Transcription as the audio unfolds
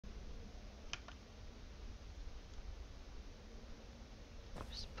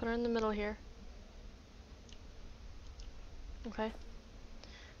Just put her in the middle here. Okay.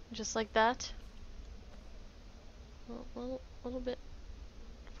 Just like that. A little bit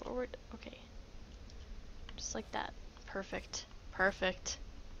forward. Okay. Just like that. Perfect. Perfect.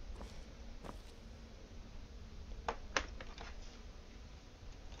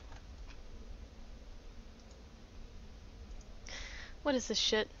 What is this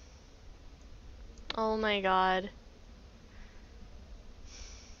shit? Oh my god.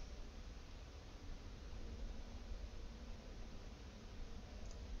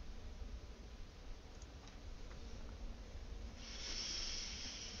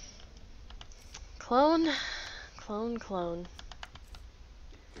 Clone. Clone, clone.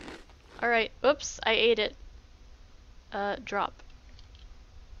 Alright, oops, I ate it. Drop.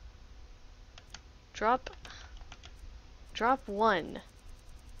 Drop. Drop one.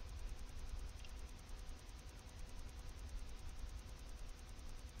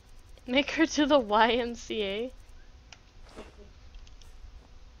 Make her to the YMCA.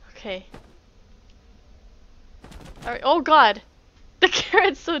 Okay. Alright, oh god! The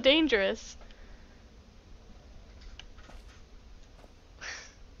carrot's so dangerous!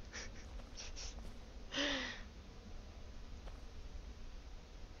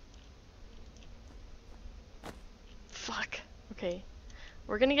 Fuck. Okay.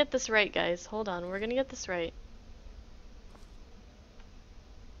 We're gonna get this right, guys. Hold on, we're gonna get this right.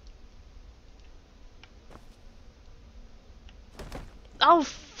 Oh,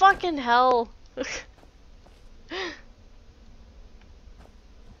 fucking hell!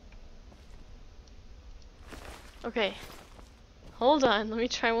 Okay. Hold on, let me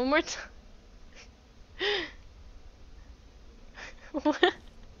try one more time. What?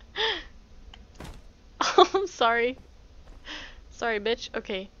 Oh, I'm sorry. Sorry, bitch.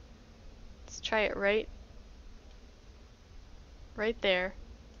 Okay. Let's try it right there.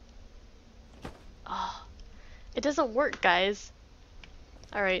 Oh. It doesn't work, guys.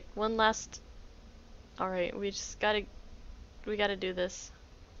 Alright, one last... Alright, we gotta do this.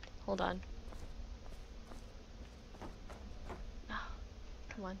 Hold on. Oh,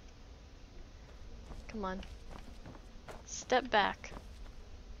 come on. Come on. Step back.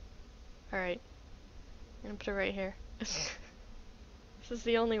 Alright. I'm gonna put it right here. This is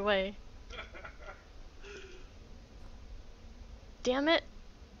the only way. Damn it!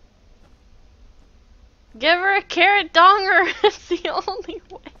 Give her a carrot donger! It's the only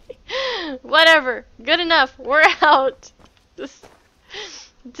way. Whatever. Good enough. We're out. This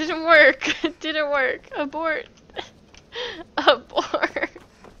didn't work. It didn't work. Abort. Abort.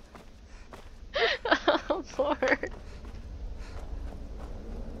 Abort.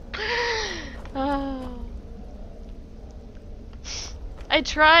 Oh. I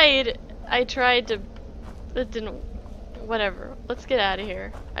tried to... It didn't... Whatever. Let's get out of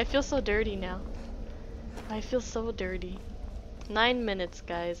here. I feel so dirty now. I feel so dirty. 9 minutes,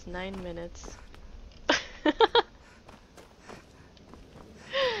 guys. 9 minutes.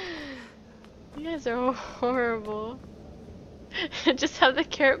 You guys are horrible. Just have the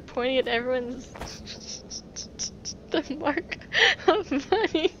carrot pointing at everyone's... the mark of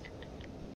money.